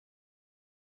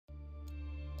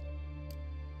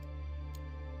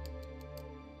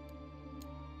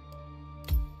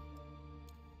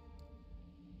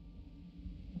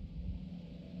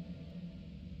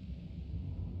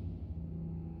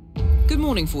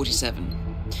morning, 47.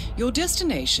 Your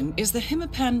destination is the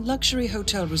HITMAN luxury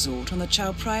hotel resort on the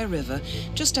Chao Phraya River,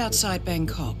 just outside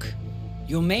Bangkok.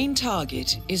 Your main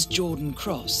target is Jordan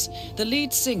Cross, the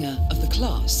lead singer of The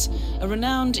Class, a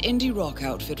renowned indie rock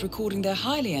outfit recording their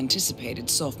highly anticipated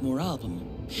sophomore album.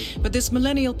 But this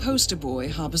millennial poster boy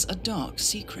harbors a dark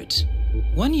secret.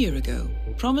 1 year ago,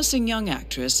 promising young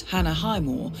actress Hannah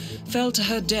Highmore fell to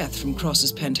her death from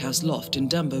Cross's penthouse loft in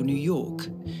Dumbo, New York.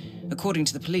 According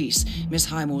to the police, Miss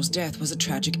Highmore's death was a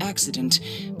tragic accident,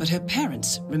 but her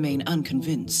parents remain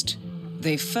unconvinced.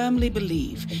 They firmly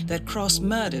believe that Cross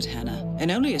murdered Hannah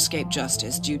and only escaped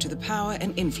justice due to the power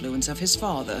and influence of his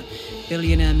father,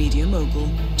 billionaire media mogul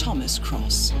Thomas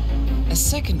Cross. A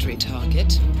secondary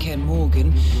target, Ken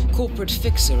Morgan, corporate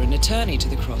fixer and attorney to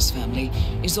the Cross family,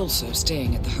 is also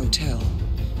staying at the hotel.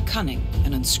 Cunning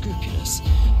and unscrupulous,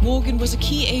 Morgan was a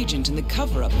key agent in the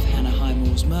cover-up of Hannah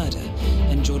Highmore's murder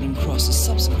and Jordan Cross's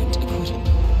subsequent acquittal.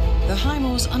 The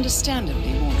Highmores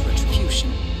understandably want retribution,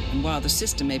 and while the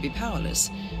system may be powerless,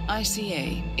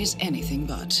 ICA is anything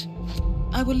but.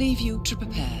 I will leave you to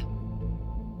prepare.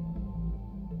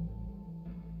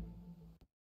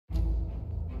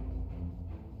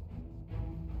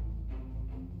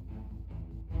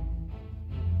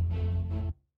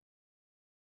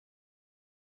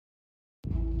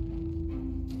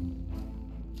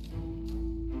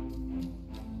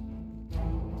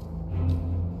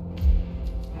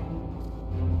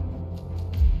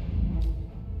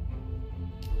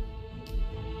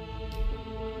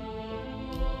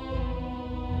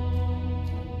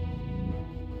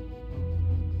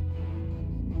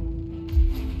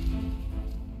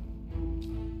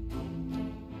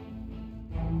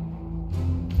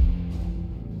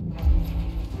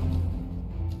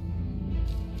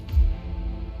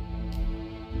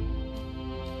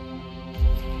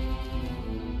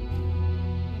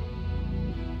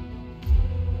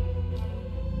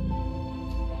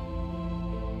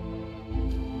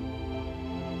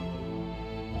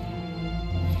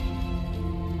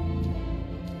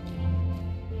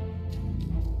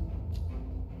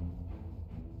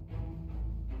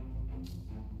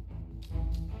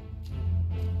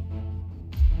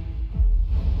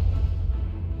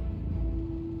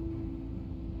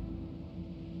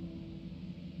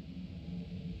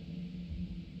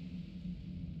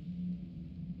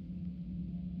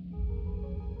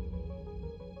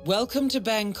 Welcome to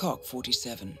Bangkok,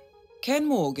 47. Ken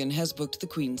Morgan has booked the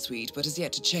Queen Suite but has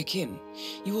yet to check in.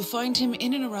 You will find him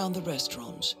in and around the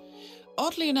restaurant.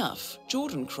 Oddly enough,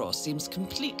 Jordan Cross seems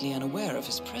completely unaware of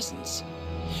his presence.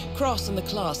 Cross and The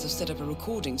Class have set up a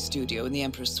recording studio in the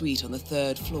Emperor's Suite on the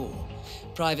 3rd floor.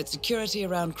 Private security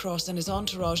around Cross and his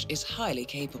entourage is highly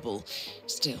capable.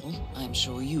 Still, I'm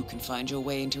sure you can find your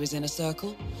way into his inner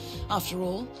circle. After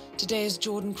all, today is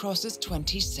Jordan Cross's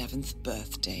 27th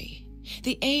birthday.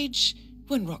 The age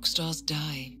when rock stars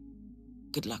die.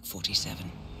 Good luck,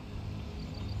 47.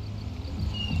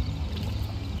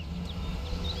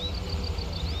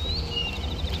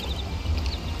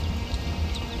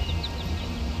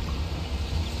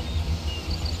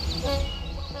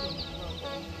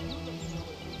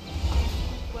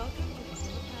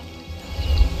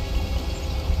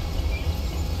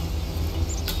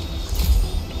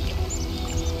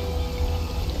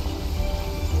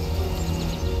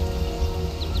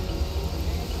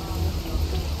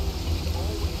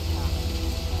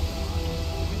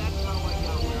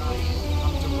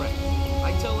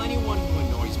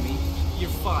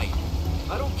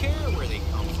 I don't care where they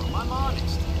come from, I'm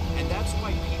honest. And that's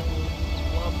why people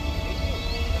love me.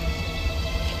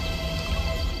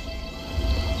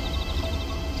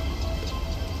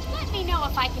 Let me know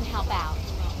if I can help out.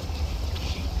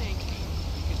 She thanked me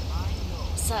because I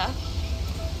know. Sir?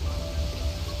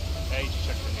 Hey, did you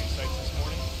check the news sites this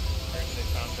morning? Apparently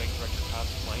they found Bank Director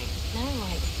Cobb's plane. No,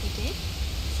 you did?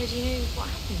 So do you know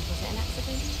what happened? Was it an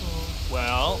accident or...?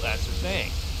 Well, that's the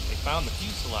thing. They found the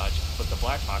fuselage, but the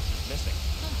black box is missing.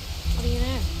 Huh. What do you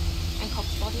know? And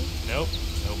Cobb's body? Nope,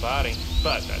 no body.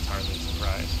 But that's hardly a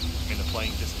surprise. I mean, the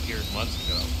plane disappeared months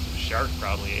ago. The shark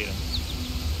probably ate him.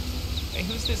 Hey,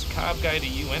 who's this Cobb guy to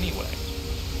you anyway?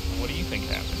 What do you think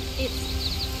happened?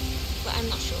 Well,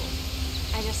 I'm not sure.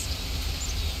 I just...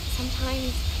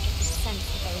 Sometimes I get this sense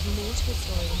that there is more to a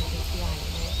story than meets the eye,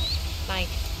 you know?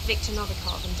 Like Viktor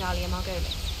Novikov and Dalia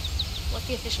Margolis.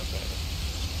 What's the official theory?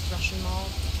 Russian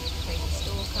mob? Crazy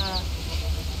stalker?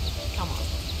 Come on,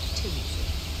 too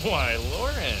easy. Why,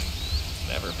 Lauren,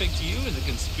 never picked you as a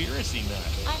conspiracy nut.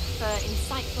 I prefer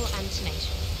insightful and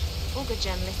tenacious. All good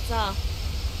journalists are.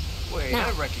 Wait, now,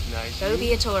 I recognize go you.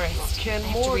 be a tourist. Ken I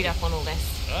have to Morgan. read up on all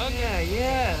this. Okay.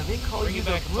 Yeah, they call Bring you you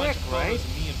the back a bunch Brick, of right? photos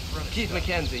of me and Keith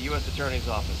McKenzie, U.S. Attorney's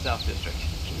Office, South District.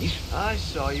 Keith? I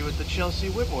saw you at the Chelsea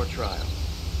Whitmore trial.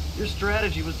 Your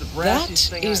strategy was the brassiest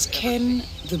That thing is I've ever Ken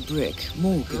seen. the Brick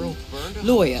Morgan, Girl burned a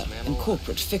lawyer homeless man and alive.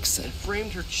 corporate fixer. And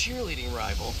framed her cheerleading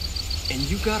rival, and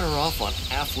you got her off on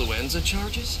affluenza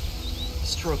charges?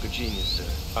 Stroke of genius,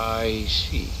 sir. I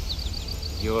see.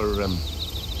 You're,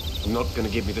 not going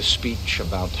to give me the speech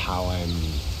about how I'm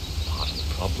part of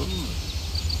the problem?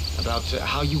 About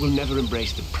how you will never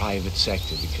embrace the private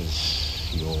sector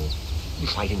because you're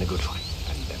fighting the good fight.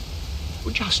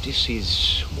 And justice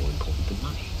is more important than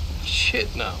money.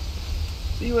 Shit, no.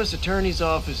 The U.S. Attorney's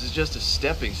Office is just a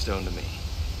stepping stone to me.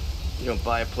 You don't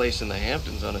buy a place in the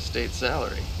Hamptons on a state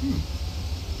salary.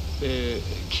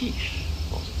 Keith,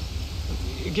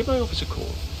 give my office a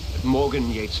call. Morgan,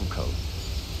 Yates & Co.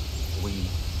 We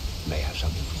may have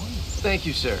something for you. Thank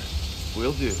you, sir.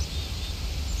 Will do.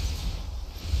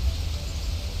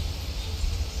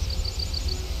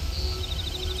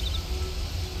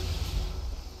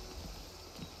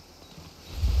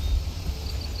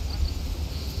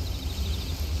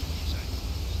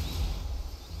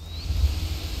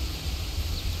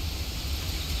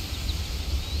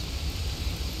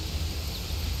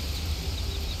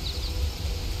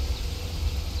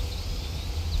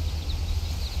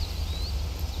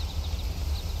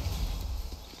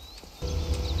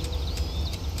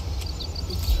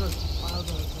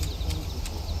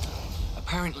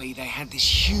 Apparently, they had this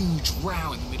huge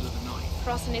row in the middle of the night.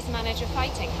 Cross and his manager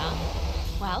fighting, huh?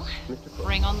 Well,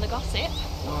 bring on the gossip.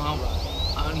 Well,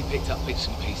 I only picked up bits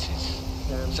and pieces.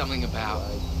 Something about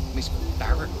Miss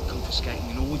Barrett confiscating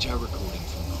an audio recording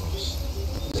from Cross.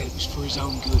 Said it was for his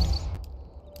own good.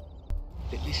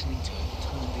 That listening to it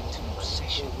turned into an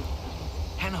obsession.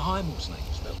 Hannah Highmore's name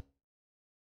was though.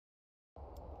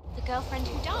 The girlfriend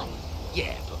who died.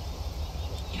 Yeah, but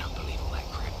you don't believe all that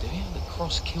crap, do you? That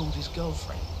Cross killed his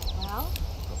girlfriend. Well,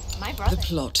 my brother. The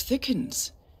plot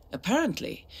thickens.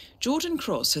 Apparently, Jordan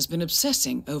Cross has been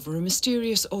obsessing over a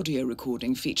mysterious audio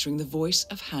recording featuring the voice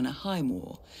of Hannah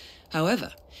Highmore.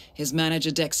 However, his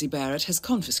manager Dexy Barrett has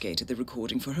confiscated the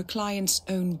recording for her client's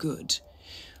own good.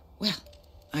 Well,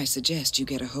 I suggest you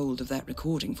get a hold of that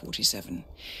recording, 47.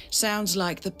 Sounds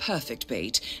like the perfect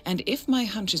bait, and if my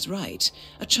hunch is right,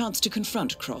 a chance to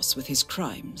confront Cross with his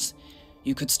crimes.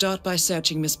 You could start by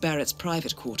searching Miss Barrett's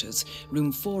private quarters,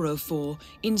 room 404,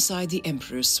 inside the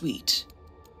Emperor's suite.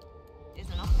 Is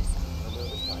an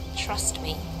officer. Trust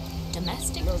me.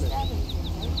 Domestic disturbance.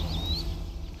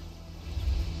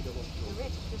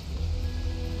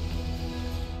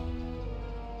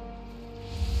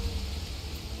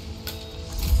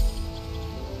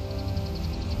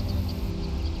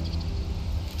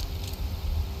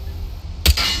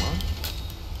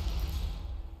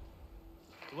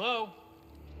 Hello?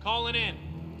 Calling in.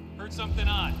 Heard something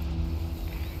odd.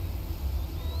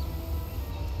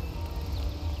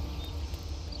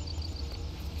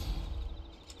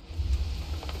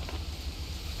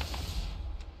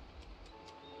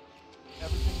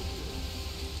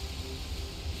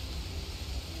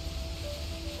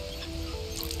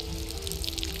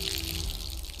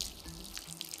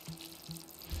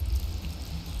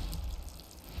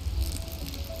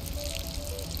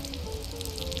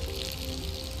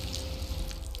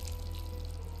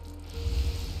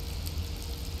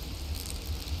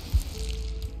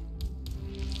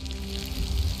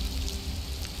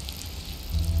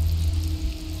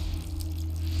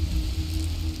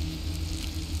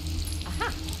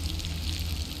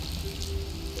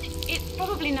 It's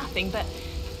probably nothing, but,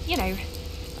 you know,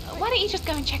 why don't you just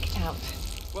go and check it out?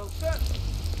 Well, sir.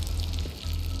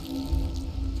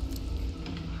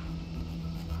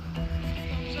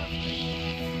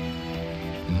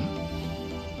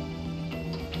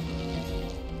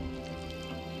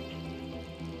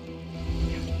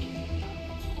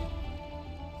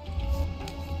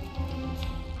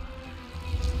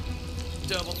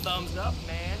 Double thumbs up,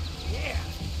 man. Yeah.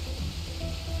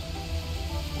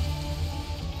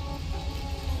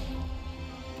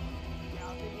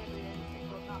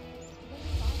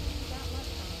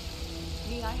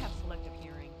 Me, I have selective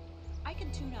hearing. I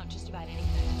can tune out just about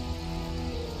anything.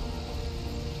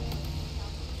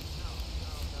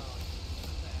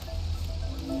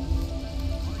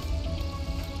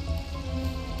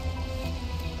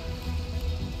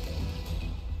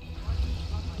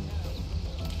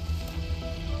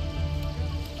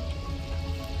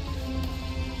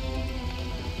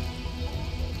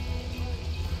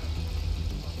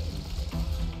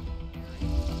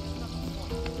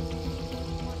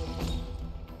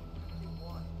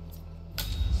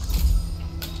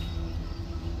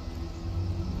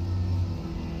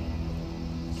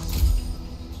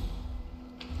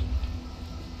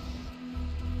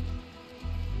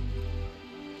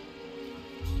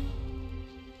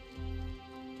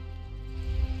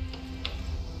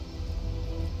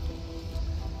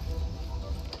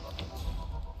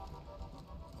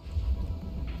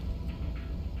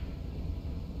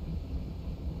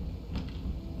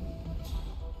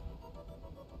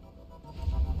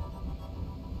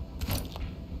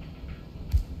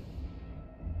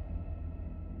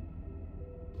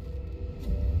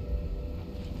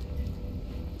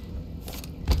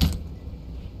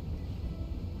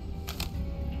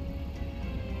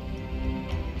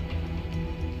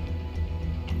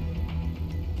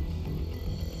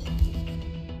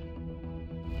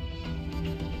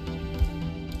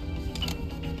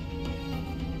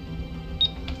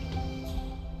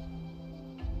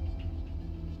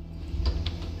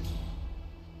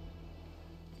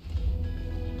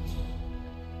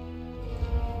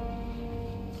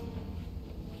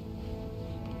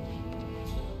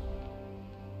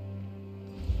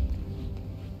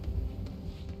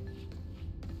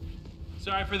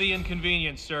 Sorry for the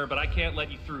inconvenience, sir, but I can't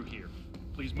let you through here.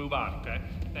 Please move on, okay?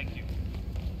 Thank you.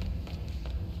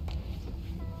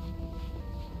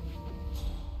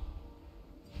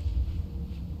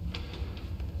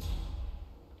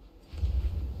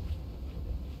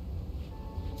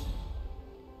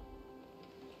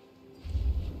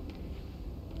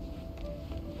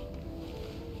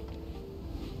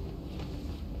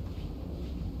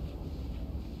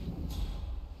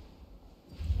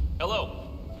 Hello.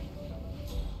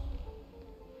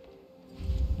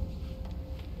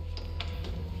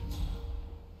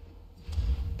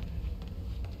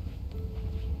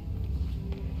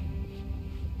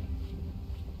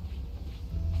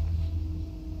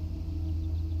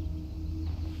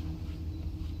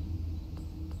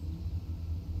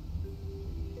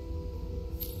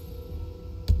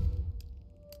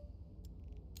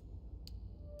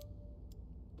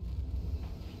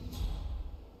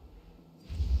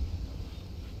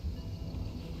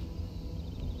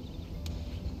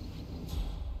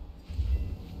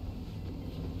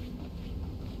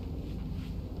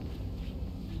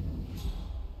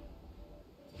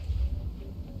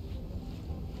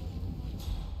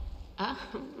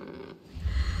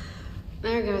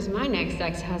 There goes my next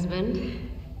ex-husband.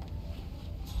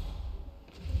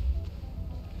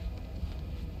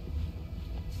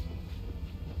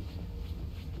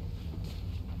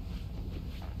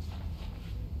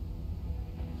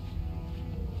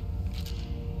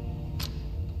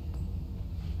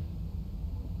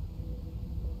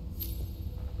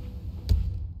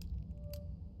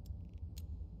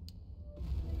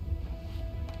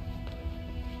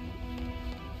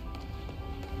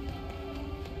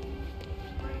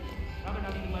 Now they're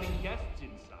not even letting guests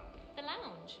inside. The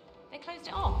lounge. They closed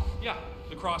it off. Yeah,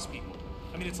 the cross people.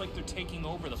 I mean, it's like they're taking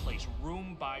over the place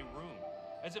room by room,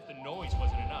 as if the noise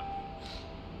wasn't enough.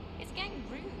 It's getting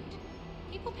rude.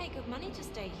 People pay good money to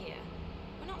stay here.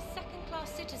 We're not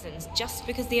second-class citizens just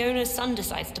because the owner's son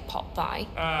decides to pop by.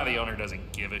 Ah, the owner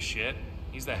doesn't give a shit.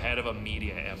 He's the head of a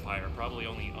media empire, probably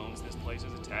only owns this place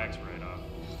as a tax write-off.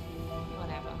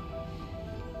 Whatever.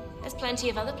 There's plenty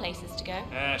of other places to go.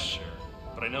 Ah, sure.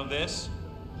 But I know this,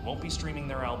 won't be streaming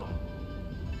their album.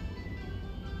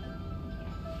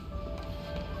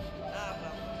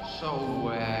 So,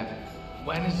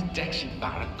 when is Dexy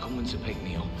Barrett coming to pick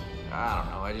me up? I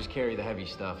don't know, I just carry the heavy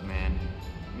stuff, man.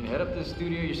 You can head up to the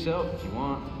studio yourself if you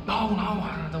want. No,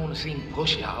 I don't want to see him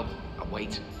push it. I'll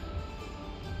wait.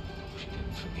 She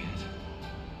didn't forget.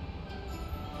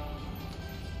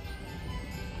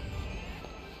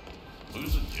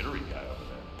 Who's the jittery guy over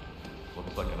there?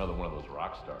 Looks like another one of those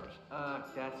rock stars.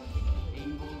 That's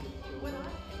able to...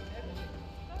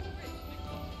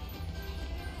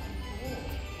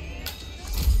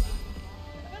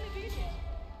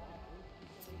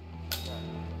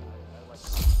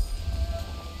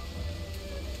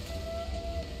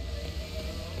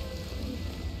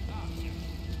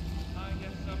 I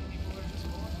guess some people are just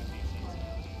born with these things.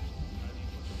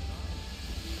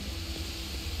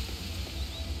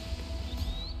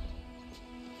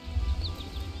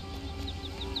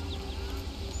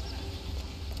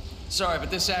 Sorry,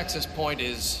 but this access point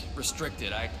is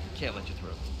restricted. I can't let you through.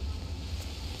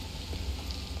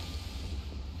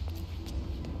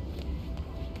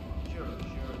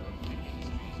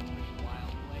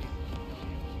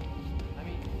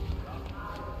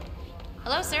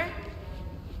 Hello, sir.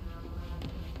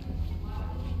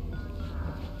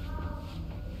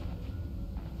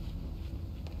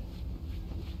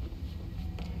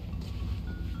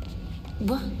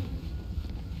 What?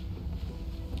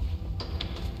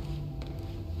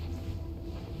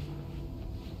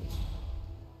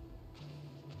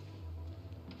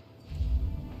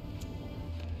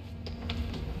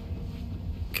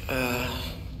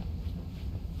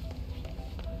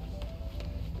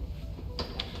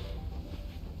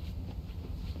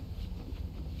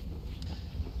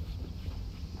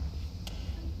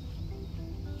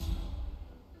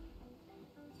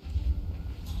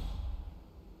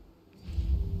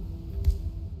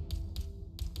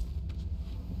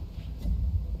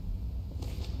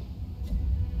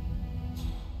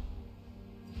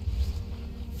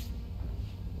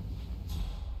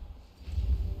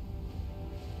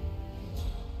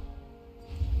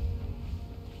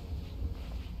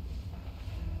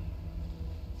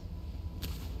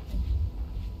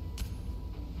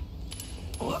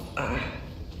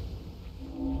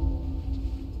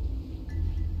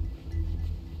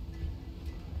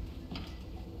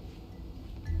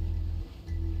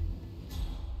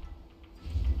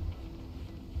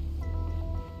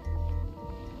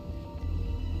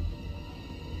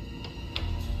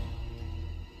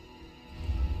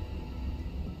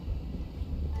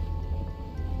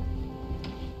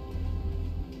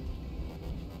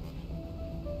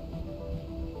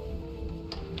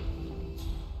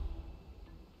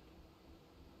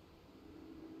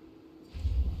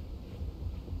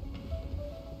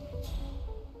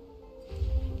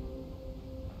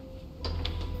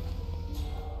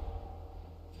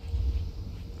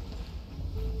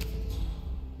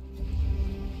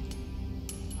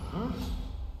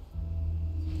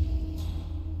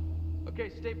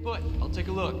 Okay, stay put. I'll take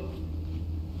a look.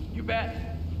 You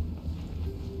bet.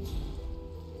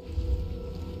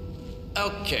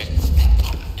 Okay.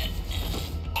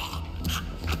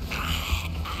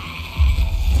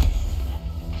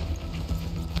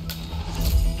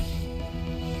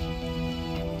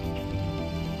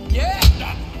 Yeah!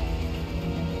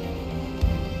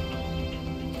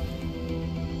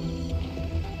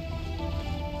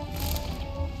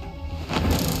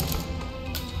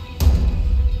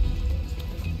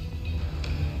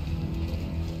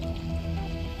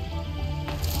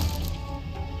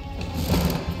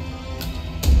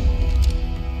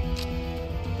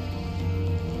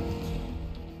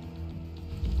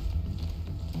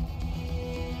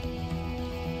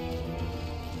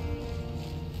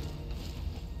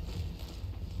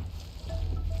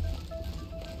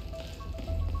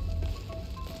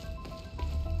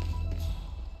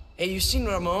 Hey, you seen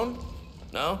Ramon?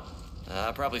 No?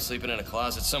 Probably sleeping in a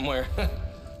closet somewhere.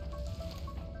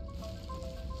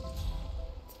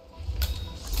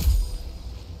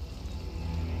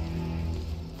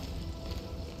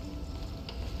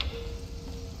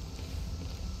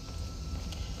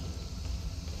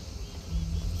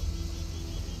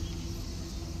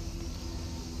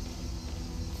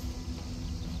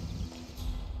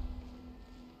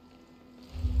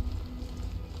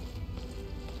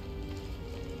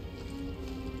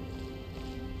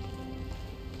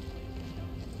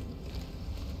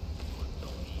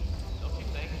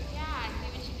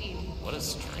 What a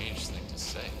strange thing to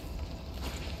say.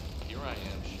 Here I am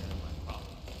sharing my problem.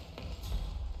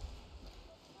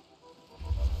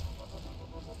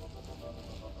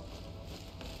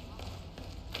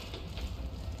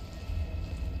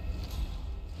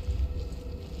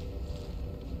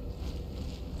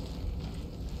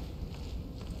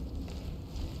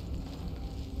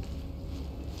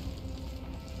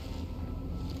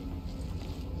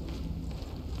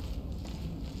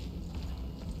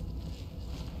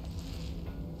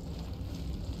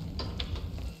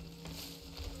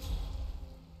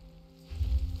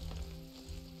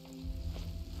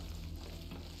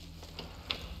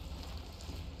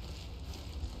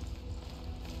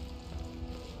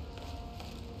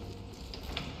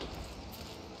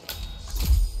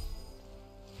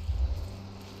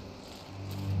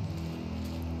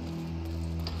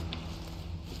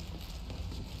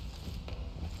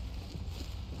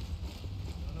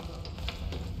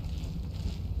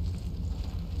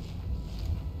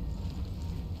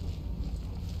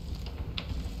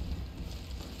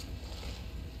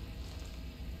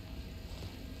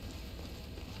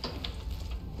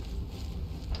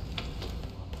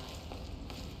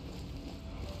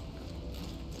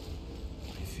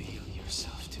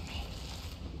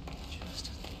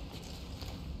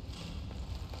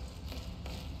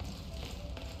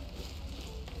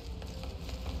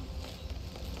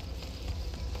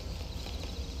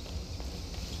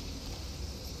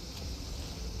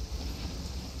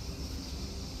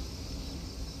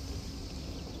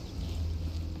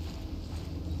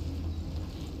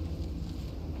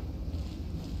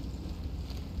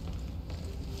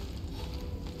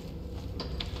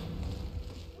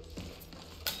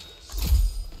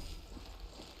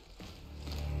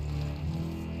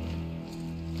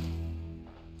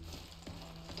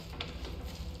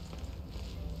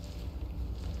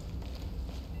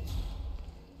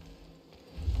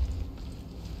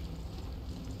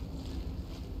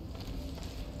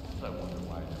 I wonder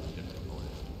why they didn't report it.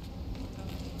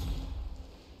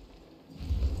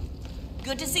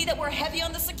 Good to see that we're heavy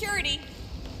on the security.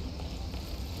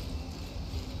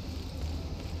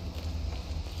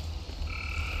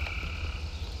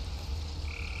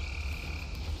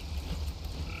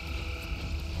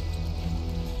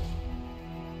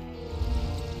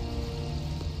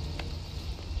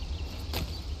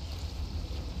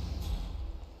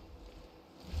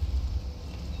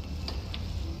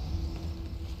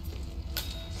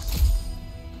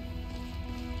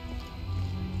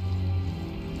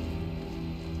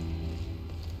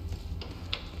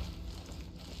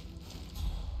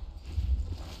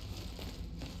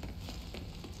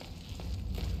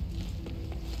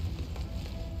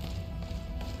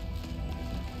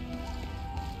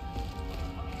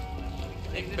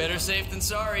 Better safe than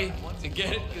sorry. To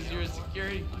get it because you're a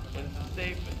security. When it's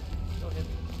safe, go ahead.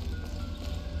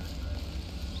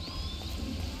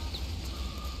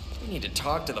 We need to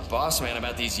talk to the boss man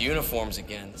about these uniforms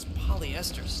again. This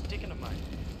polyester's sticking to my...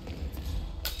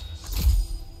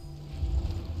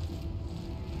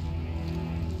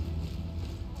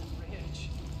 Rich.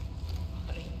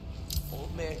 Honey,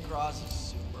 old man Cross is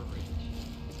super rich.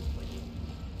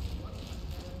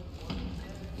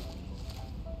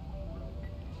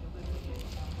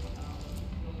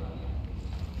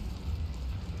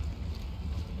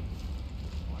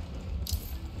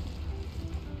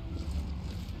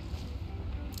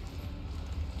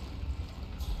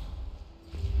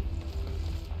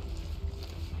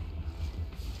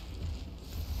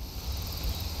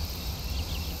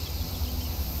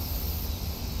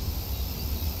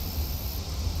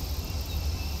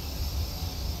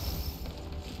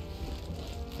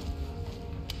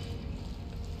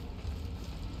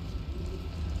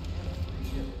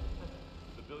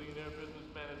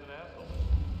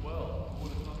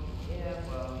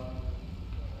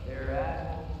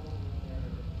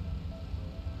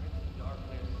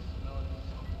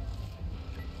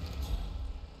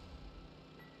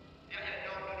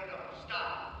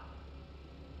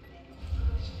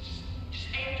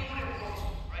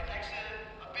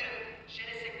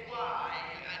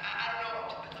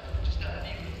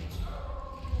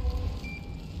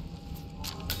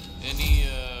 Any,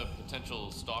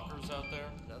 potential stalkers out there?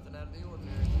 Nothing out of the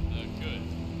ordinary. Good.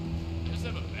 I just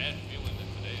have a bad feeling that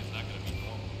today is not gonna be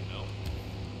normal, you know?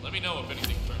 Let me know if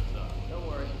anything turns up. Don't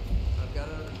worry. I've got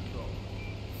it under control.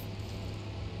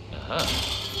 Uh-huh.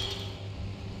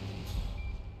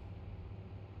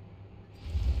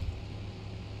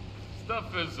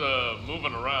 Stuff is,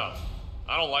 moving around.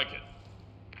 I don't like it.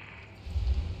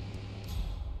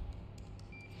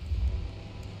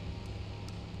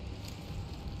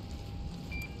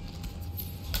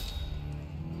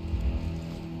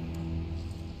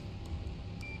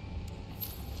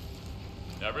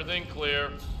 Everything clear.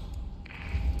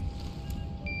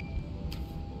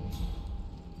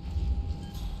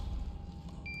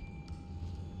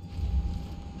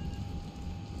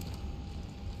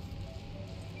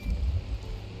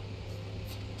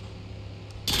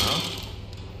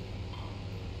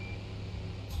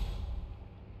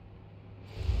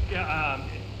 Yeah,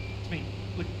 it's me.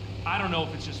 Look, I don't know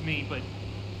if it's just me, but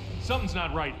something's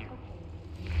not right here.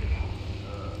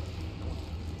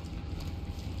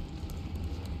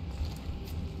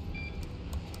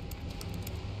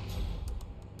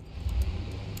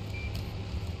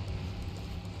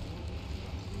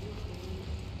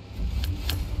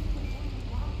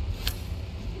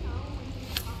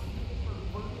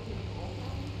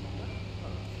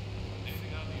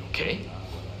 Okay.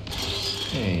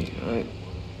 Hey,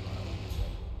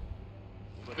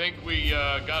 I think we,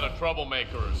 got a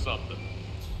troublemaker or something.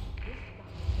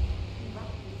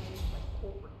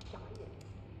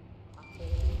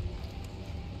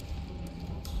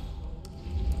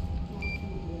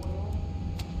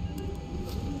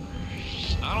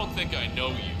 I don't think I know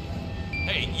you.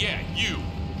 Hey, yeah, you.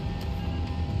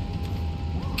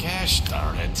 Gosh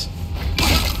darn it.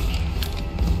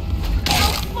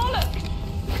 Bollocks!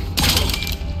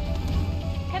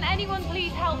 Can anyone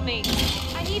please help me?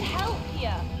 I need help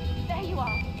here. There you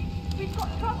are. We've got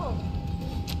trouble.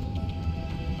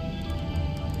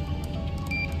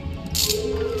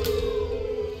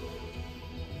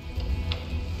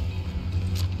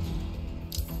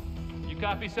 You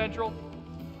copy, Central?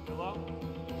 Hello?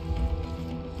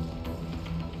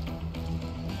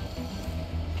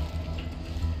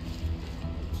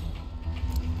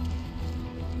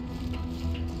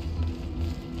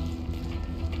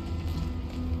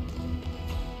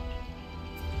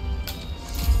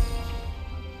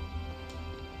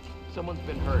 Someone's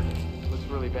been hurt. Looks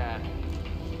really bad.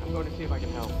 I'm going to see if I can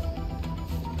help.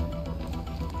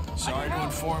 Sorry to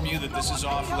inform you that this is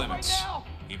off limits,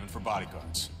 even for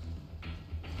bodyguards.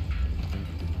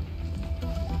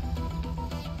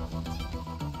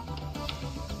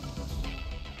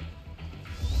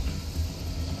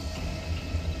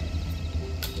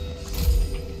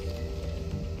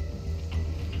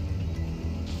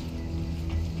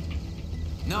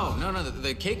 No,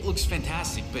 the cake looks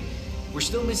fantastic, but we're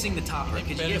still missing the topper.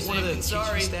 Could you get one of the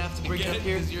kitchen staff to bring it up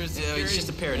here? It's just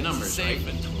a pair of numbers, right?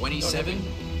 27?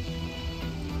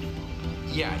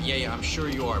 Yeah, I'm sure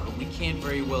you are, but we can't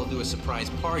very well do a surprise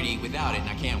party without it,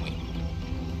 now can we?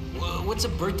 Well, what's a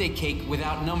birthday cake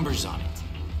without numbers on it?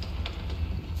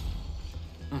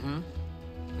 Mm-hmm.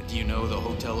 Do you know the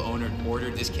hotel owner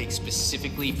ordered this cake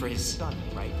specifically for his son,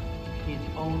 right? His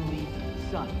only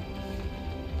son.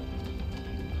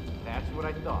 That's what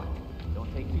I thought.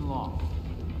 Don't take too long.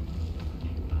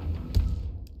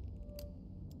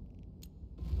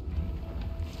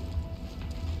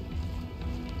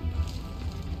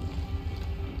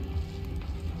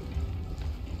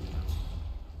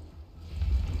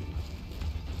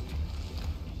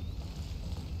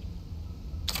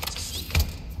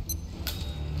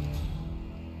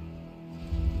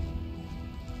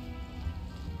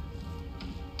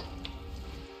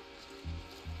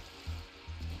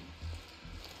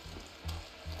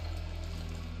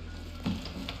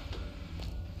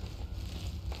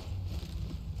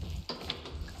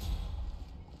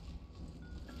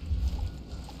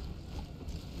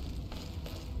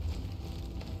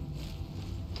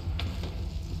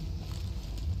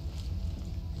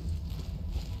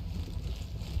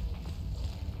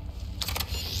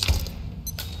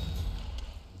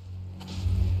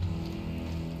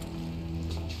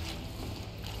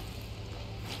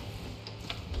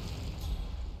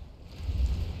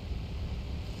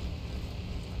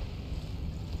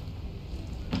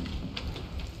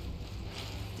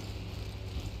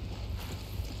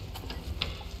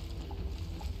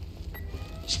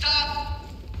 Stop!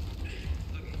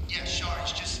 Yeah, sure,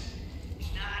 it's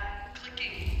not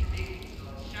clicking for me.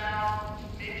 Sound,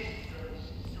 maybe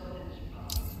something's wrong.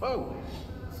 Whoa!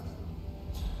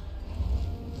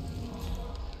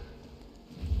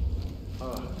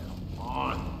 Oh, come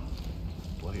on.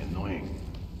 Bloody annoying.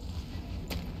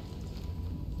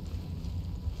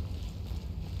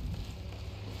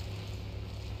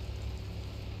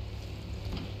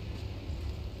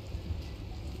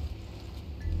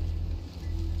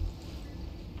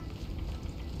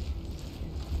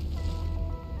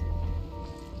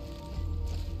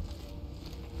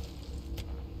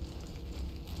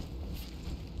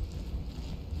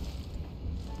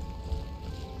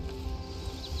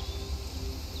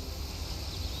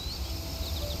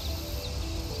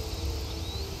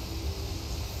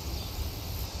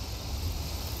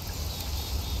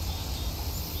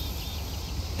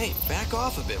 Hey, back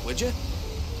off a bit, would you?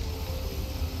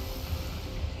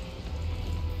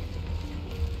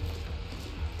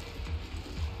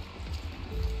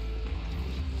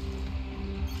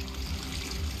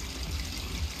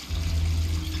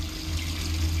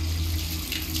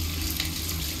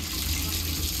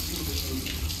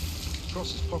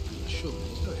 Cross is popular, sure, but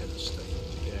he's no head of state.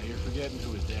 Yeah, you're forgetting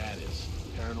who his dad is.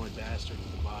 Paranoid bastard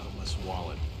with a bottomless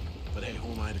wallet. But hey,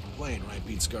 who am I to complain, right?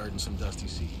 Beats guarding some dusty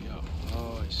CEO.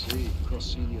 Oh, I see.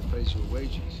 Cross Senior pays your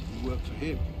wages. You work for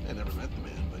him. I never met the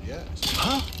man, but yes.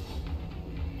 Huh?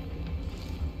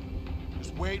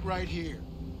 Just wait right here.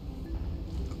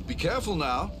 Be careful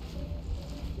now.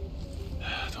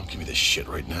 Don't give me this shit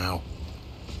right now.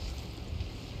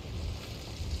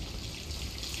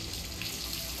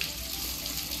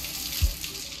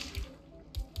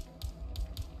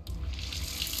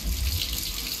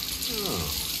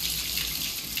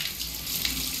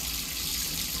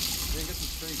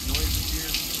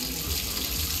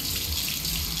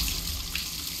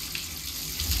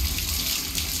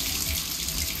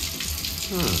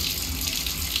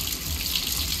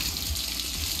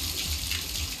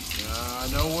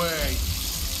 No way.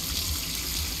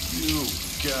 You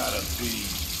gotta be.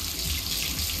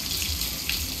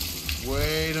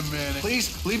 Wait a minute.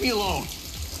 Please, leave me alone.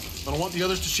 I don't want the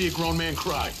others to see a grown man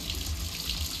cry.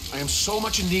 I am so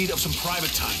much in need of some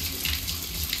private time.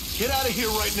 Get out of here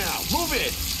right now. Move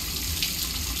it!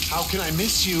 How can I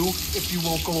miss you if you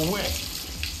won't go away?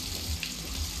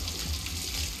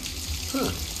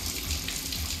 Huh.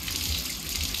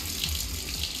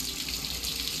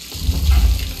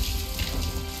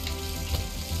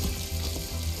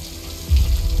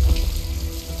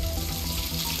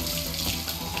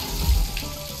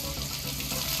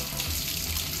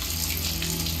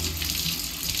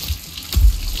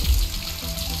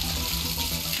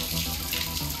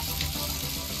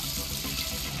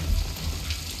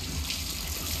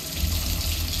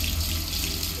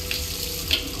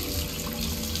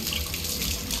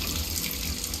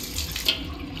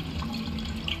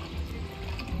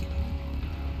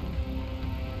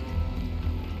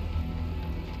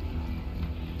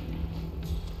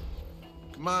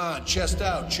 Come on, chest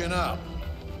out, chin up.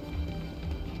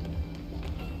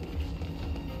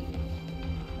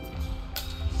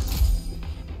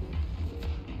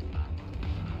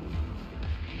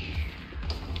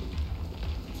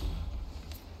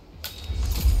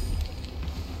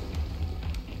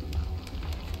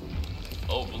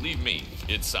 Oh, believe me,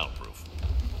 it's soundproof.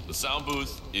 The sound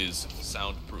booth is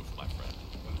soundproof, my friend.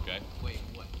 Okay? Wait,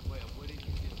 what did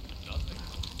you do? Nothing.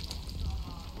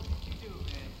 What did you do,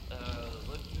 man?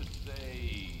 Let's just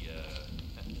say,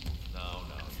 no,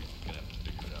 you're just gonna have to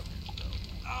figure it out for yourself.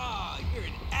 Ah, you're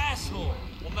an asshole.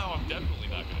 Well, now I'm definitely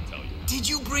not gonna tell you. Did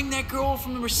you bring that girl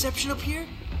from the reception up here?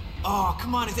 Oh,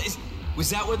 come on. Was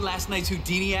that what last night's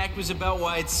Houdini act was about?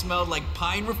 Why it smelled like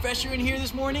pine refresher in here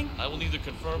this morning? I will neither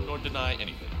confirm nor deny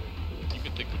anything. You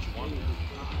can think what you want.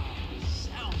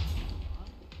 Sound.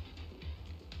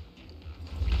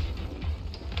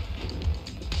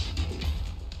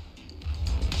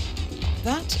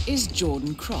 That is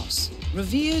Jordan Cross,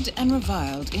 revered and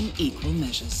reviled in equal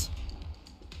measures.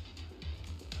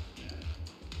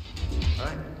 All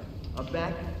right, I'm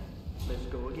back. Let's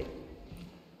go again.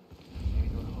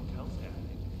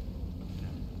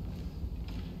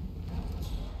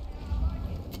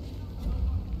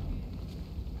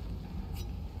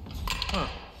 Huh.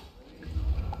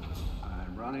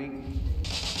 I'm running.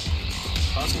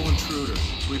 Possible intruder.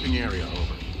 Sweeping area,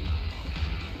 over.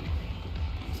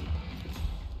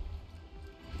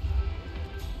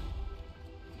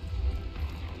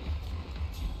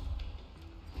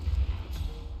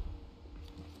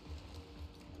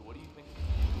 What do you think?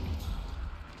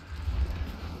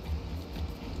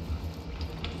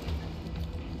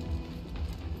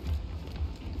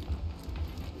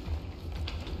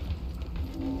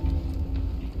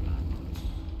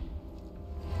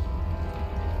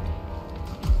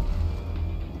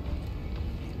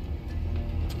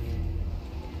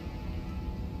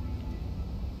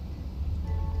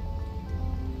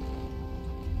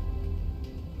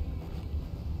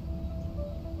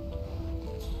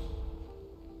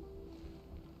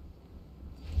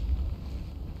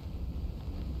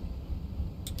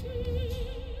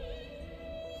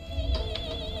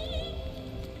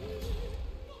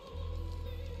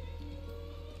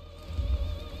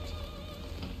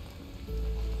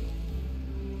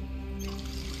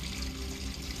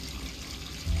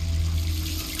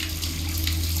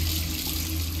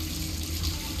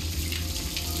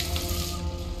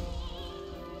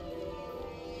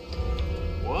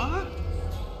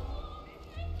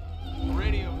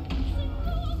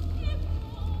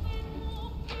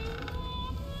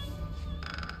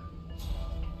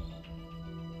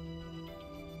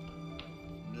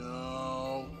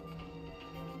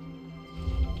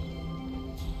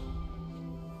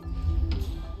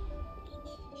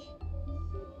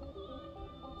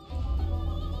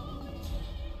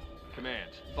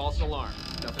 False alarm.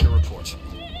 Nothing to report.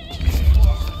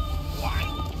 Why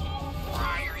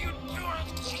are you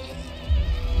doing this?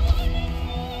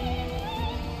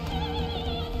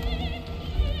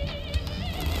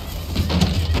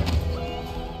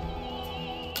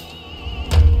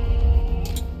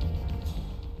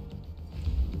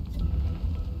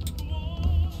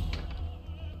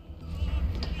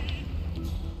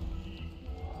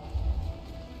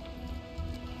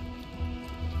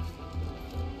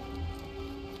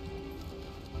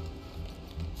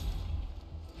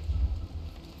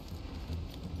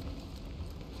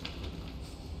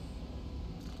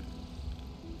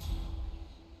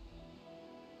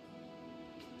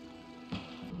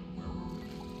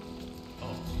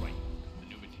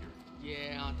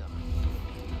 Yeah, I don't.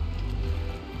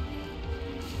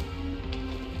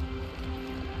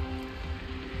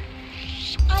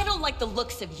 I don't like the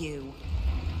looks of you.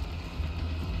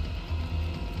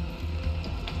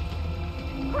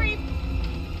 Creep!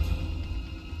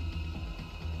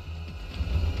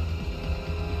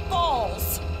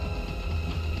 Balls!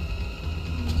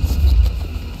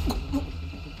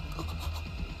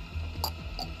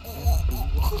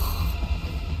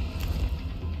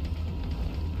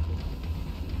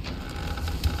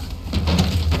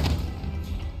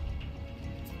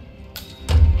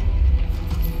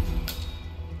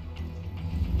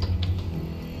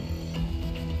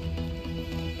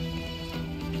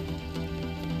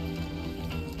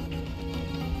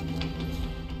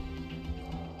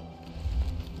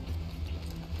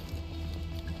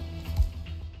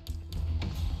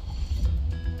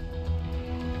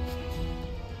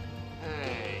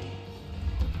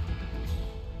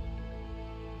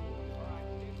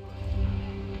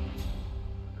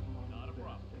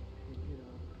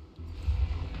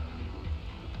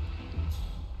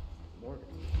 Morgan.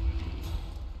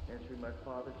 Answering my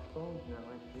father's phone now,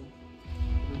 I see.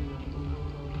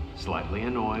 Slightly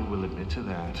annoyed, we'll admit to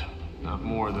that. Not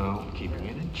more, though. Keeping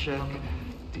it in check.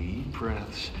 Deep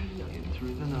breaths. In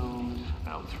through the nose,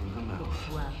 out through the mouth.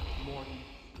 Morgan.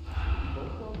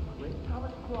 Both of Great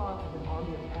Thomas Cross and an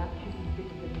army of ass-kicking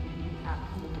victims that you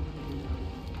absolutely to do.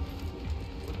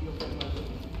 What do you think about this?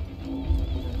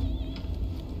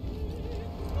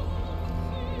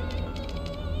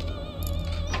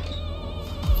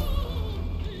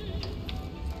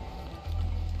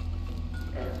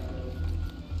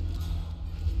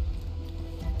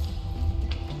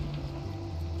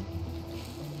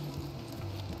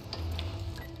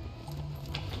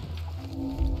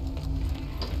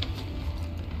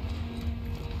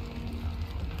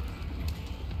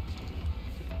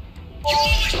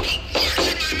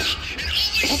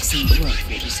 Excellent work,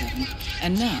 47.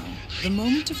 And now, the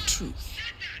moment of truth.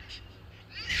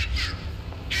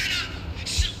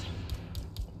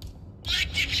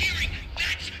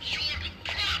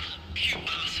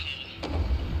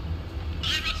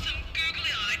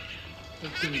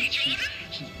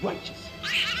 She's righteous. I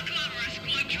have a glamorous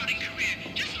globe-trotting career,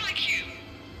 just like you.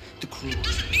 The crew. It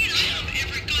doesn't mean I have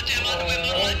every goddamn underwear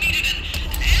model I needed an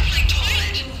airplane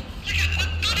toilet. Like a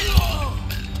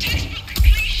goddamn textbook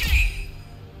cliche.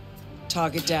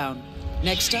 Target down.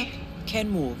 Next up, Ken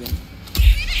Morgan. Who the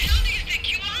hell do you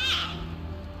think you are?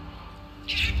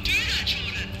 You don't do that,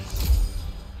 Jordan.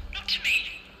 Not to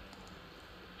me.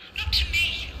 Not to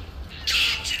me.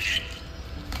 Don't do it.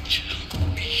 Tell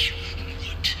me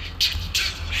what to do,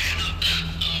 Hannah.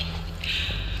 Oh,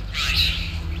 right.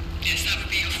 Yes, that would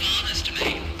be your father's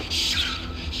domain. Shut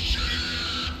up. Shut up.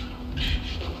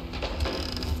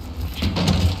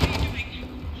 What are you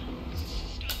doing?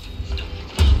 Stop.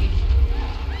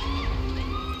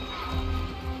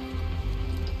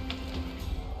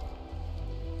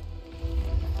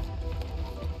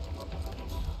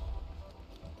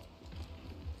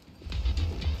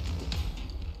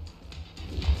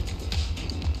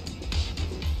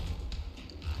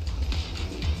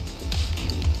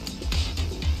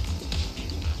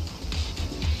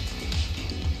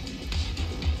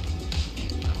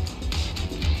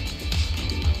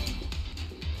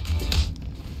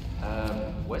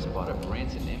 West bought a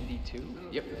Branson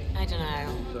MD2? Yep. I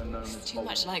don't know. It's too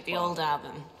much like the old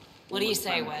album. What do you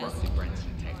say, Wes?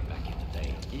 Branson tech back in the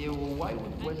day. Yeah, well, why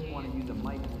would West want to use a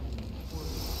mic?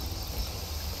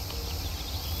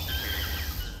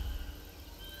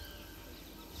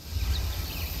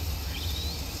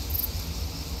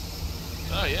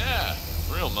 Oh, yeah.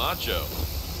 Real macho.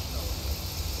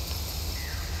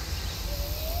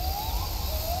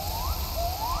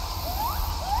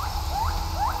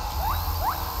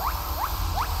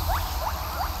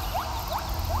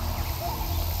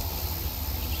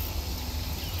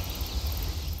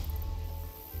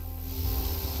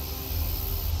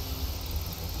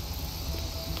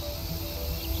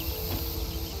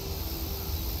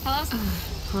 Huh?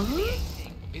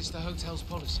 It's the hotel's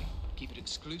policy. Keep it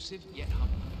exclusive, yet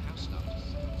humble. House status.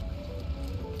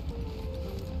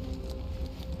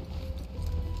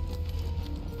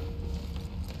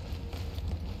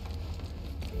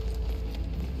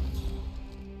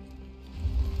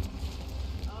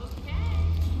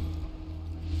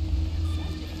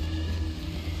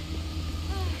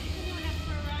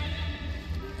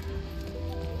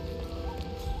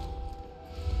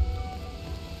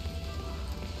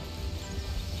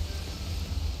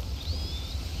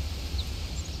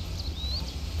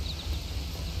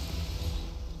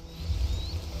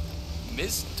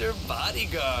 Mr.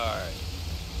 Bodyguard.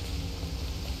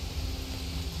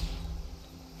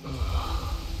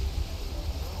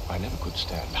 I never could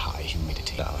stand high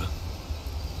humidity.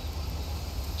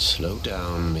 Slow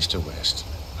down, Mr. West.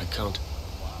 I can't...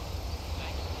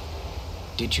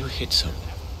 Did you hit someone?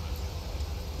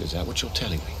 Is that what you're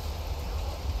telling me?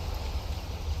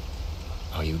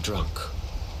 Are you drunk?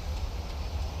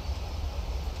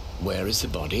 Where is the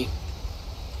body?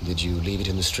 Did you leave it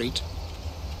in the street?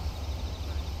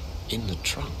 In the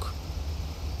trunk?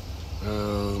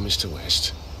 Oh, Mr.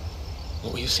 West.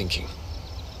 What were you thinking?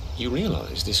 You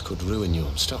realize this could ruin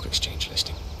your stock exchange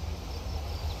listing.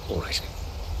 All right.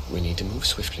 We need to move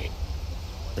swiftly.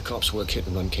 The cops work hit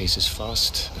and run cases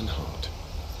fast and hard.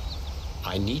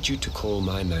 I need you to call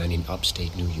my man in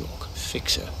upstate New York,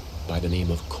 Fixer, by the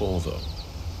name of Corvo.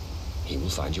 He will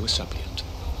find you a suppliant.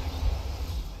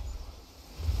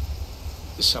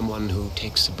 Someone who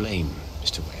takes the blame,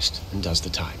 Mr. West, and does the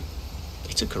time.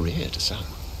 It's a career to some.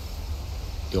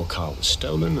 Your car was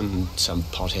stolen and some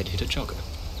pothead hit a jogger.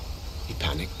 He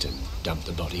panicked and dumped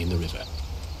the body in the river.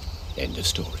 End of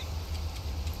story.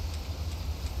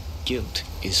 Guilt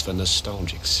is for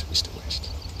nostalgics, Mr. West.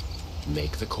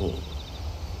 Make the call.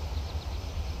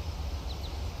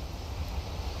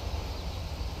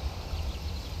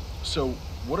 So,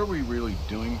 what are we really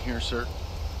doing here, sir?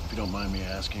 If you don't mind me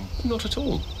asking. Not at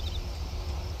all.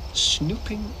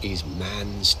 Snooping is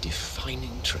man's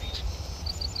defining trait.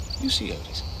 You see,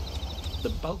 Otis, the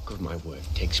bulk of my work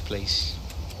takes place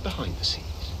behind the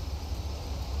scenes.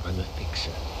 I'm a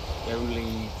fixer,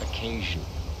 only occasionally.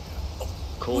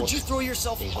 Would you throw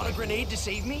yourself on a grenade to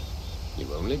save me? You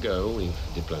only go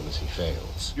if diplomacy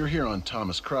fails. You're here on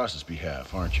Thomas Cross's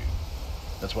behalf, aren't you?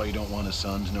 That's why you don't want his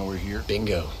son to know we're here?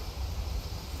 Bingo.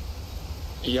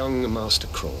 Young Master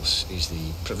Cross is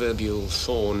the proverbial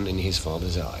thorn in his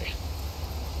father's eye.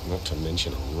 Not to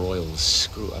mention a royal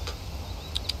screw-up.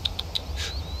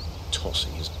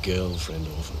 Tossing his girlfriend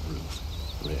off a roof.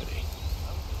 Really.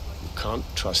 You can't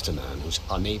trust a man who's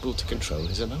unable to control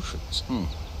his emotions.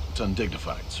 It's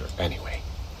undignified, sir. Anyway,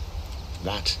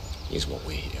 that is what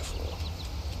we're here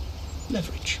for.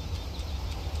 Leverage.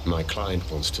 My client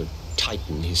wants to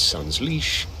tighten his son's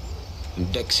leash, and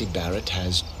Dexy Barrett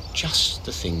has just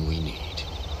the thing we need.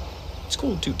 It's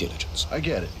called due diligence. I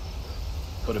get it.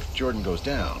 But if Jordan goes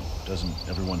down, doesn't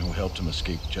everyone who helped him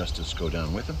escape justice go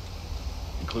down with him?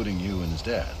 Including you and his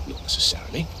dad? Not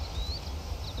necessarily.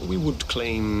 We would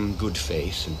claim good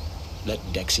faith and let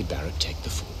Dexy Barrett take the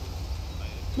fall.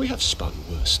 We have spun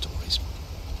worse stories.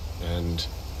 And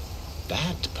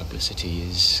bad publicity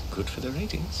is good for the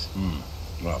ratings.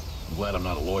 Well, I'm glad I'm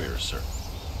not a lawyer, sir.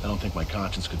 I don't think my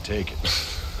conscience could take it.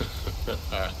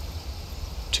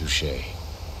 Touché.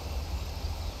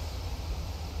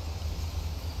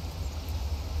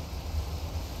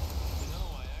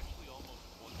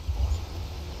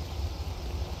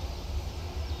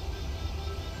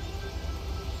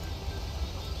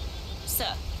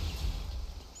 Sir.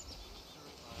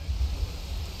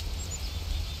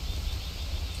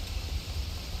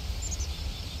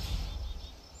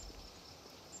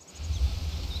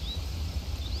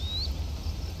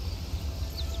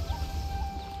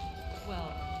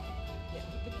 Well, yeah,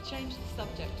 we could change the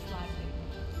subject slightly.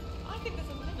 I think there's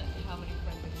a limit to how many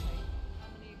friends we take, how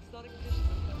many exotic dishes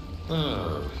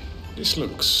are cooked. This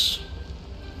looks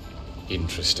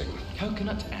interesting.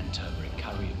 Coconut and turmeric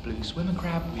curry of blue swimmer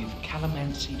crab with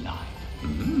calamansi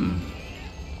lime.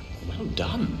 Well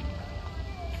done.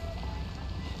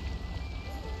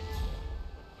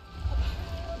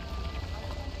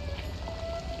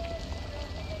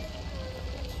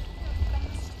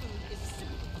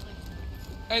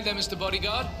 Hey there, Mr.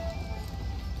 Bodyguard.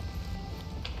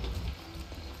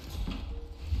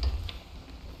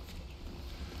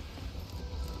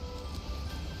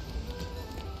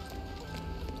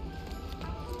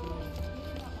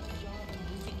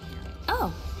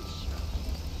 Oh.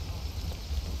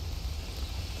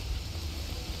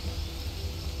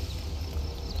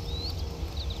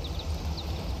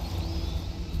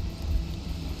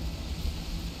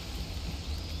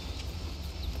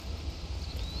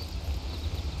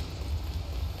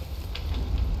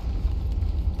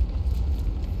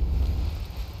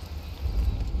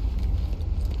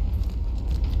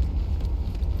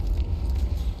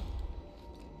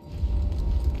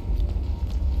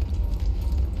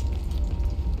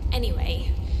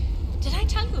 Anyway, did I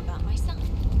tell you about my son?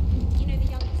 You know, the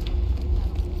youngest one.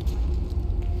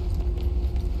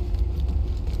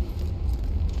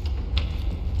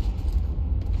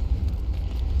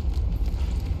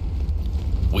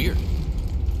 Weird.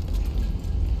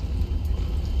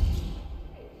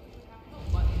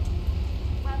 Well,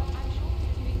 I'm sure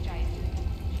Mrs. Moonjay is doing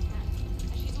everything she can.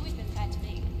 She's always been fair to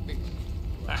me.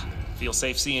 Feel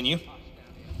safe seeing you?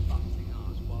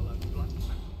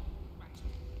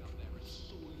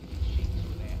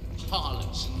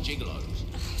 Harlots and gigolos.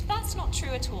 That's not true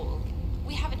at all.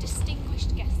 We have a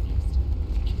distinguished guest list.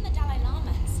 Even the Dalai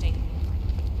Lama has stayed.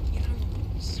 You know,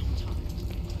 sometimes.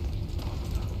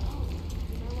 Oh,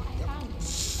 you know what I found in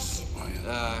his pocket?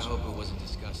 I hope it wasn't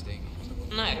disgusting.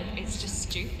 No, it's just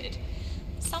stupid.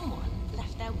 Someone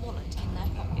left their wallet in their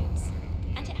pockets,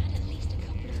 and it had at least a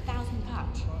couple of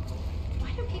 £1,000.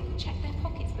 Why don't people check their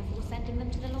pockets before sending them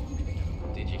to the laundry?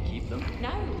 Did you keep them?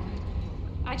 No.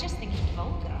 I just think it's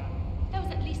vulgar. There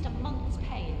was at least a month's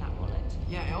pay in that wallet.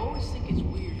 Yeah, I always think it's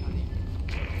weird how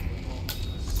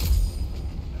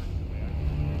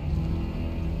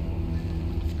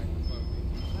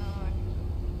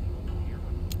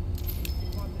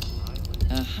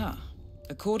they... Aha.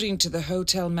 According to the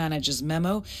hotel manager's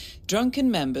memo, drunken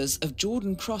members of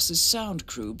Jordan Cross's sound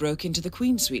crew broke into the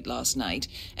Queen Suite last night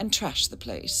and trashed the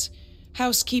place.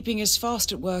 Housekeeping is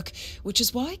fast at work, which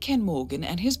is why Ken Morgan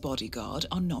and his bodyguard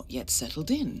are not yet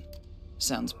settled in.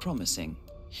 Sounds promising.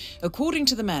 According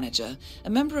to the manager, a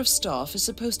member of staff is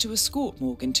supposed to escort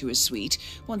Morgan to his suite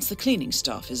once the cleaning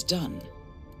staff is done.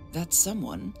 That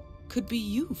someone could be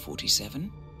you,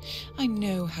 47. I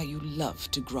know how you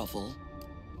love to grovel.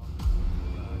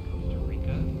 Costa Rica,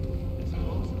 and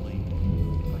supposedly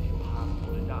it's like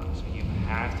impossible to dock, so you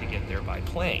have to get there by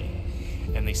plane.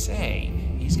 And they say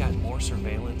he's got more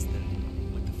surveillance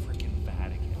than like the frickin'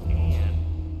 Vatican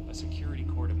and a security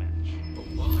court match. But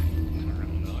why? I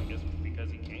don't know. I guess because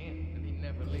he can. And he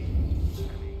never leaves. I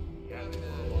mean, he has been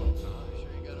for a long time.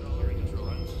 Sure you got it all under control.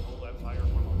 Runs the whole empire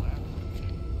from a lab.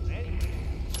 Anyway.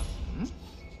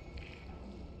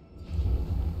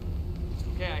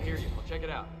 Okay, I hear you. I'll check it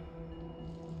out.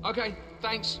 Okay,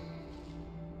 thanks.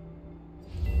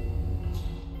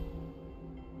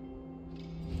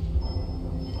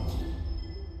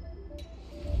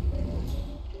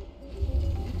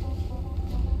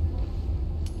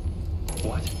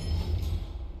 What?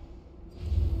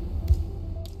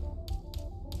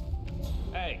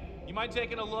 Hey, you mind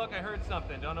taking a look? I heard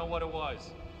something. Don't know what it was.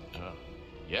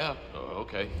 Yeah,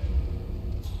 okay.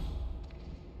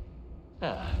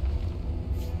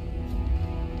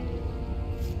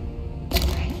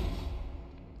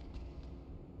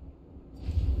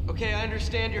 Okay, I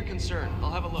understand your concern.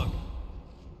 I'll have a look.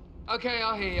 Okay,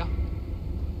 I'll hear you.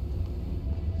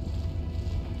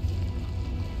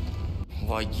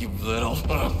 Like you little...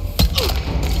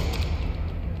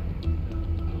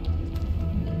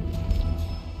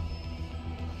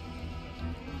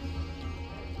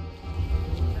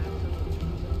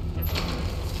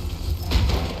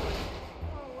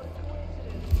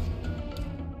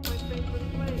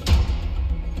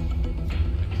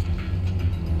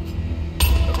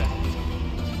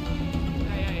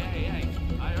 Hey,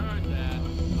 I heard that.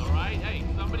 All right? Hey,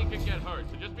 somebody could get hurt,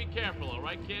 so just be careful, all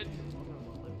right, kids?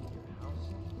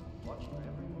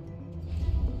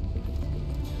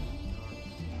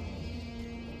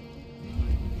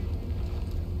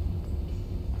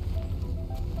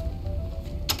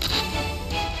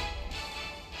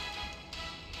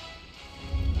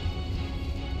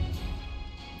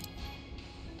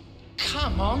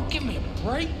 Come on, give me a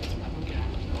break.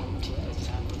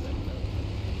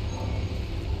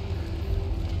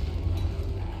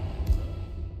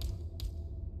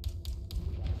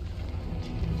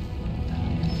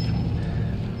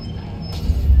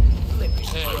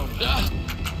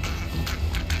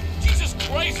 Jesus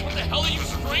Christ, what the hell are you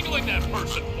strangling that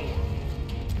person for?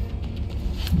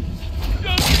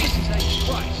 Jesus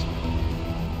Christ.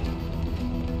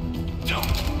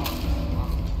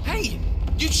 Hey,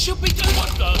 you should be doing What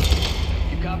the?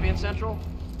 You copying Central?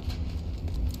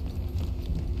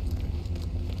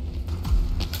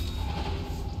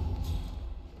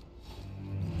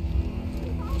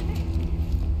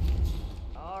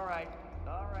 All right,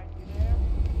 you there?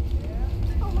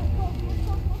 Yeah? Oh my God,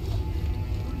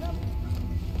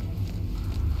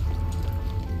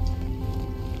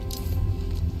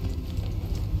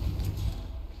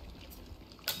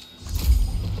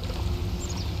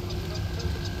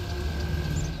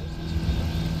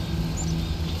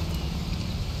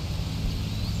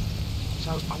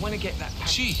 So I want to get that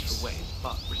package Jeez. for Wes,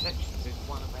 but reception says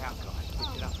one of our guys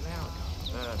picked it up an hour ago.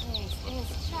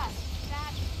 It's just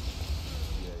that.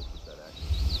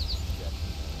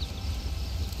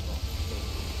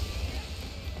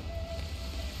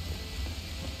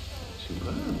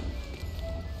 Superb.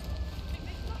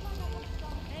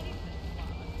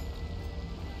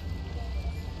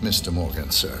 Mr.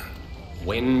 Morgan, sir.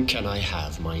 When can I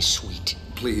have my suite?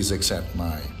 Please accept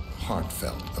my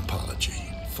heartfelt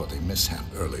apology for the mishap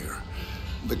earlier.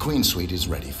 The Queen Suite is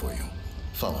ready for you.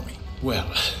 Follow me.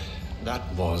 Well, that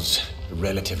was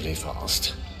relatively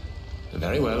fast.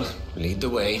 Very well. Lead the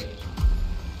way.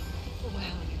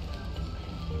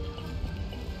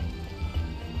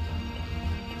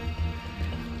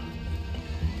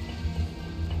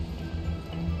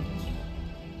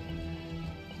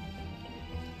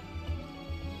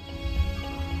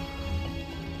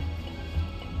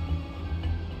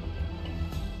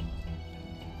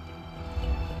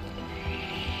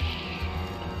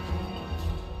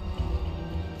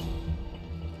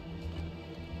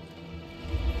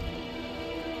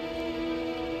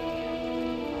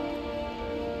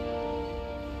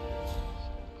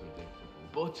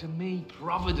 But to me,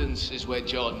 Providence is where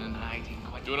Jordan and I didn't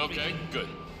quite... Doing okay? Good.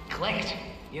 Clicked,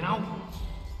 you know?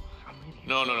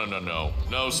 No.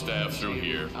 No staff through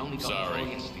here. Only got Sorry.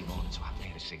 yesterday morning, so I haven't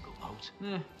had a single vote.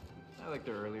 I like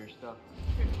their earlier stuff.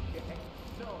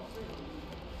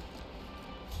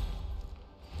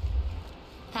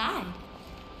 Hi.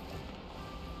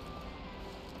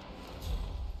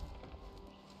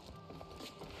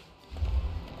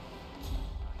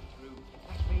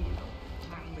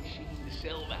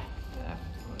 Silver. Yeah,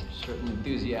 well, you're certainly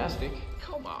enthusiastic.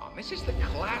 Come on, this is the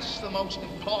Clash, the most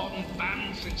important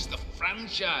band since the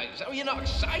franchise. How are you not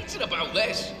excited about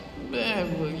this?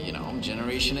 Well, you know, I'm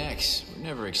Generation X. We're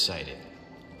never excited.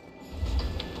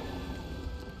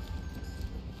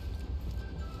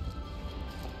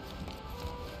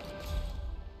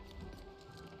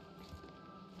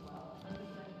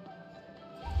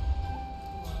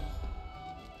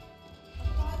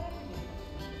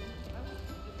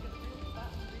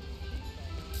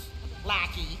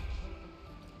 Lackey.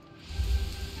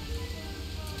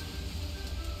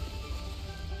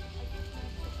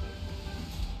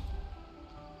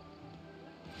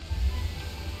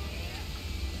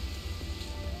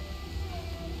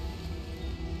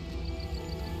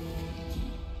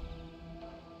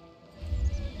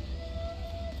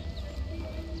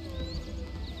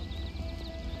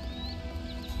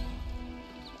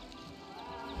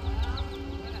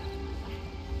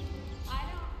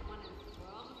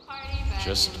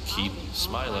 Just keep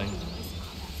smiling.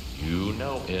 You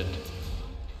know it.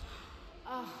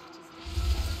 Oh, just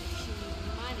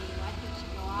money. Why can't you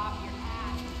go off your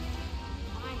ass?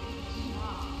 Mine is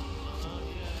wrong.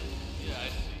 Yeah, I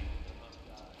see.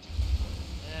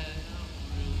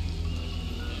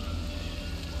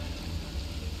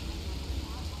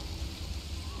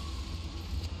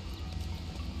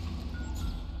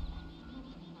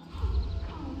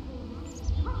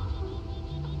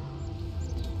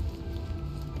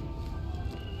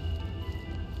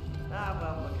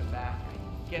 Well, looking back,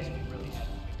 I guess we really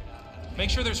haven't figured out how to Make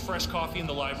sure there's fresh coffee in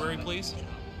the library, please. It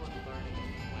was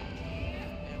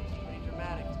pretty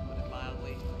dramatic, to put it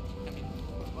mildly. I mean,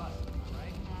 for us,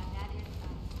 right? That is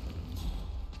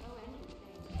so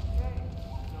interesting.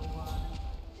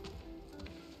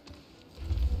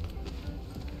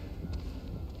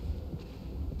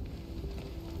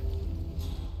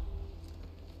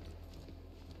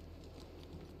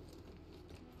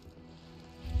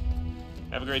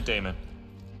 Have a great day, man.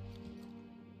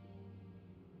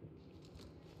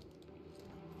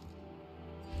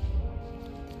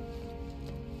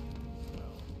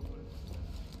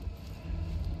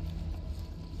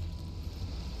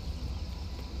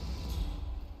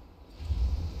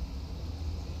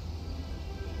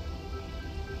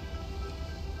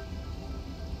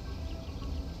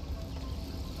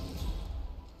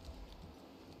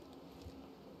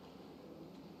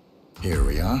 Here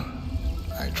we are.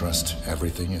 I trust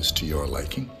everything is to your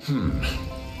liking.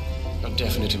 A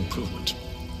definite improvement.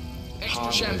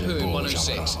 Extra shampoo in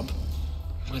 106.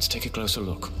 Let's take a closer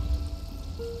look.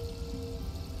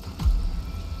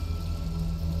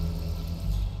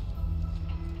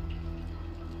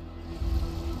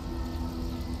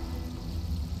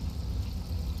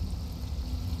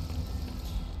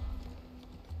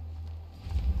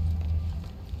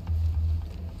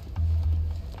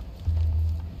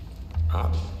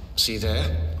 See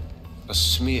there? A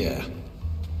smear.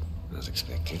 As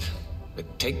expected.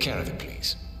 But take care of it,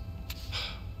 please.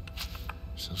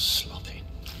 So sloppy.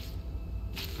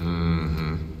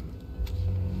 Mm-hmm.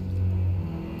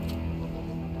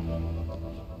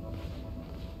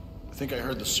 I think I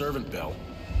heard the servant bell.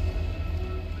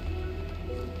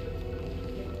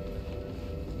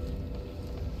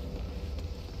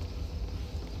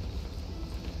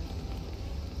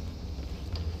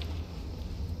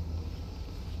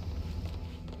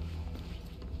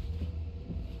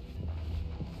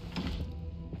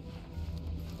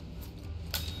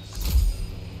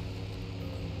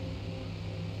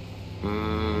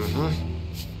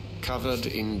 covered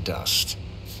in dust.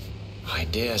 I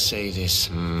dare say this.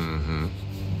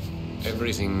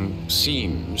 Everything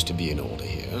seems to be in order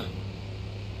here.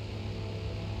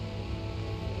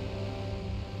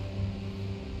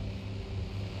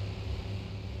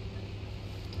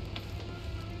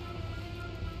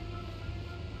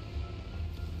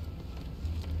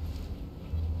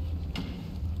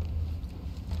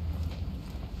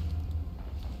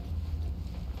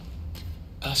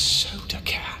 A soda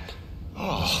can.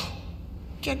 Oh,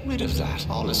 get rid of that,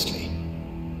 honestly.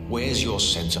 Where's your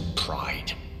sense of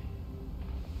pride?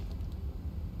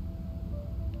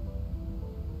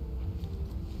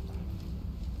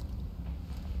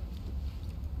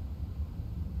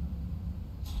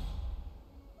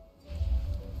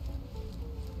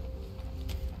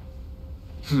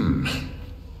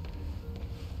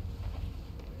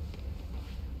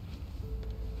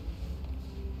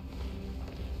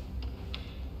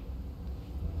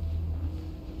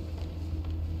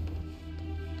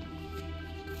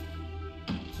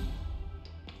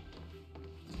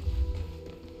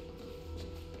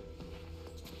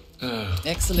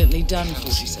 Excellently done,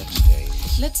 47.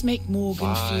 Let's make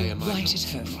Morgan feel right at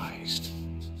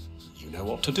home. You know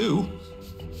what to do.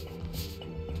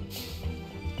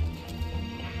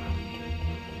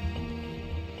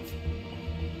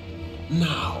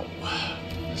 Now,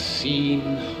 the scene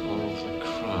of the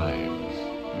crime.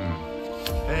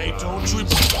 Hey, don't you...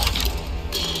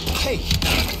 Hey!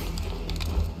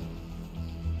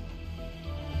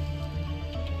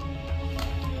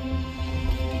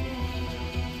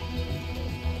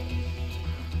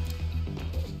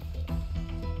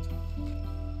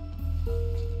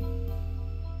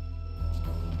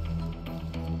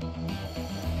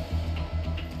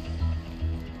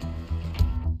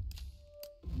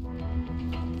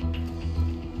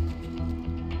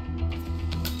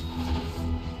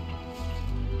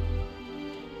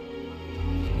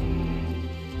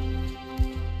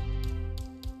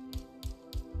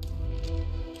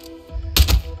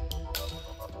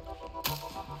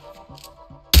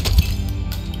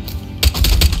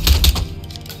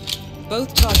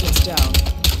 Both targets down.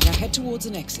 Now head towards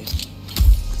an exit.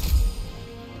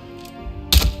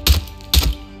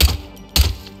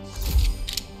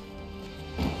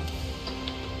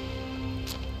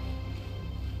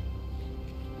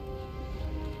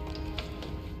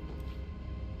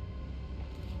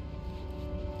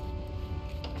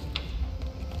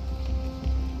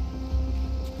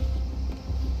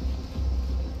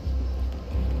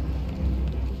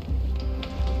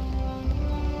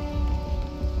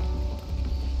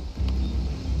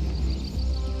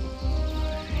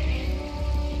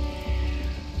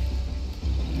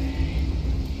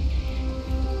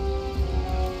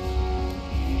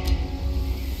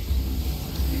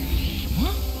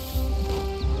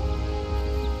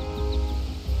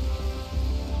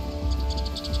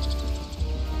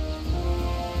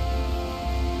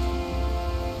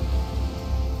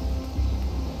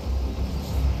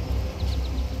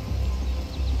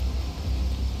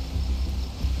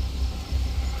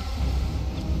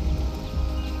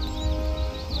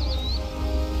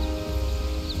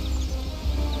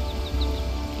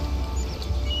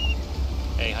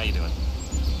 Hey, how you doing?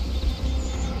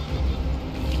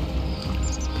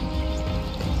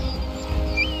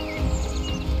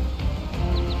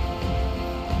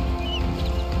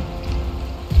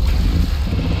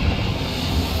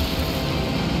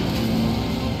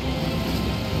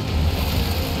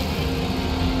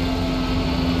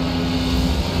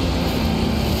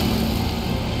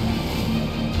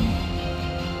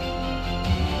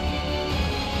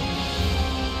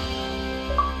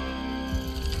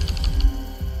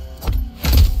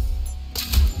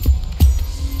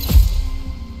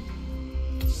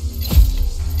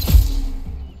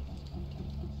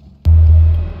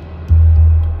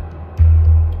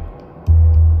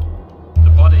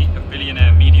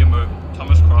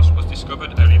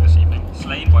 discovered earlier this evening,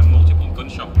 slain by multiple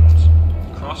gunshot wounds.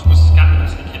 Cross was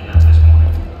scandalously kidnapped this morning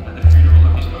at the funeral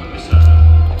of his only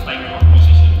son, acclaimed rock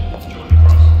musician Jordan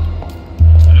Cross.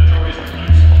 The notorious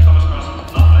recluse, Thomas Cross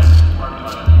has not left his private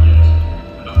island in years,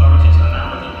 and authorities are now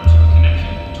looking into a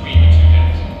connection between the two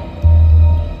gangs.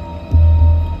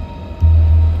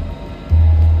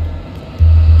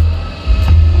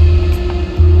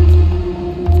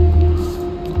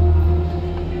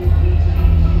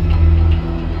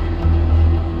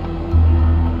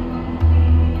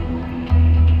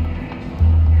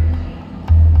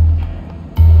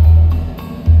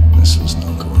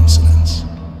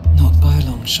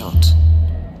 Shot.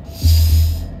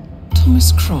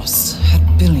 Thomas Cross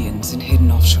had billions in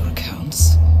hidden offshore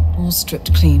accounts, all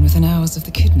stripped clean within hours of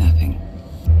the kidnapping.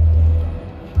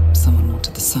 Someone will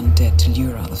wanted the son dead to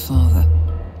lure out the father.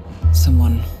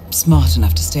 Someone smart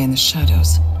enough to stay in the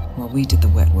shadows while we did the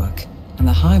wet work, and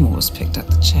the Highmoors picked up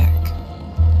the check.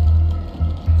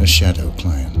 A shadow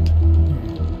client.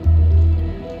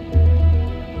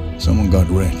 Someone got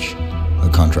rich. The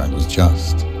contract was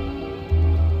just.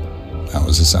 How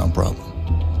is this our problem?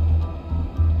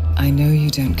 I know you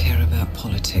don't care about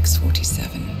politics,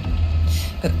 47.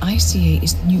 But ICA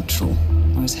is neutral,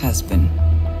 always has been.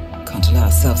 Can't allow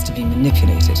ourselves to be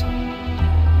manipulated.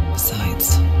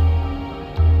 Besides...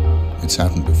 It's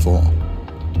happened before.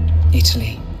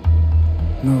 Italy.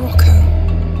 Morocco.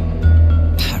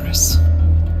 Paris.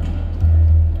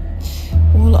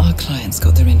 All our clients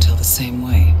got their intel the same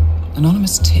way.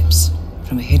 Anonymous tips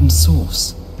from a hidden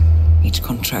source. Each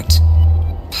contract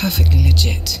perfectly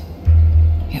legit,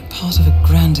 yet part of a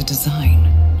grander design.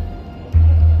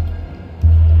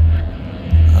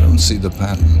 I don't see the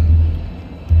pattern.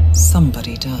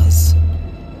 Somebody does.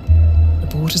 The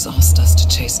board has asked us to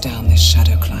chase down this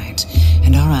shadow client,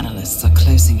 and our analysts are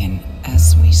closing in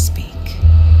as we speak.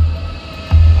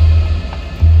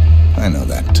 I know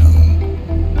that tone.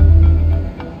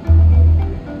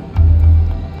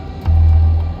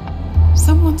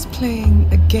 Someone's playing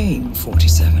a game,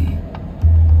 47.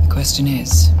 The question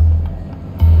is,